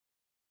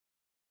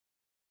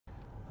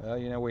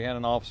You know, we had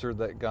an officer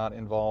that got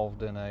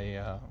involved in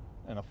a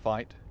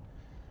fight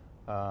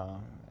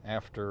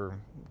after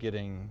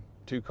getting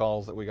 2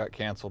 calls that we got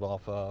canceled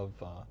off of.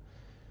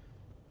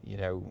 You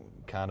know,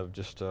 kind of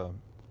just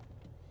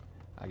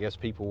I guess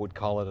people would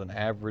call it an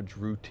average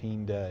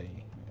routine day,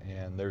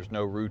 and there's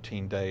no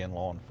routine day in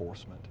law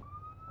enforcement.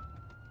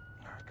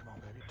 All right, come on,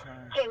 baby,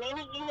 turn. Can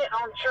any unit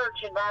on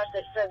church advise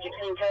that subject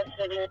in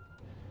custody?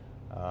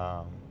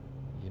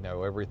 You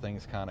know,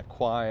 everything's kind of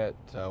quiet.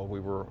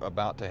 We were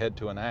about to head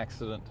to an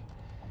accident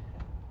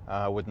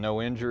with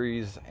no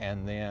injuries,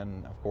 and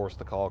then, of course,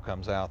 the call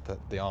comes out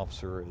that the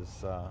officer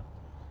is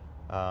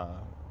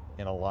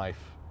in a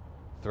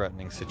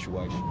life-threatening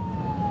situation.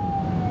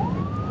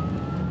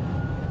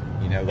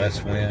 You know,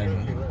 that's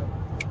when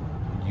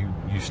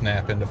you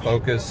snap into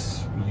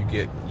focus. You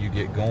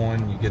get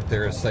going. You get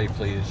there as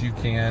safely as you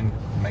can,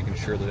 making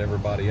sure that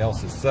everybody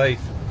else is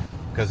safe.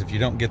 Because if you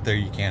don't get there,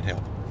 you can't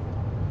help.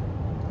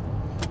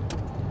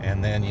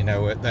 And then, you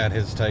know, that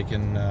has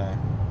taken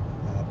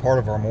part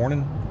of our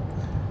morning,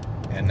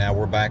 and now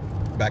we're back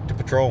to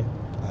patrol.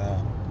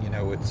 You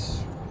know,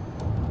 it's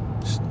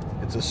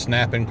a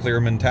snap and clear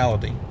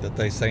mentality that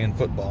they say in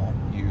football.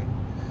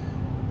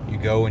 You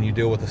go and you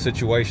deal with the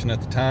situation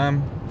at the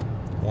time.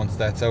 Once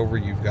that's over,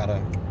 you've got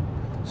to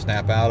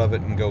snap out of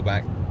it and go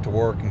back to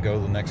work and go to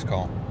the next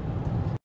call.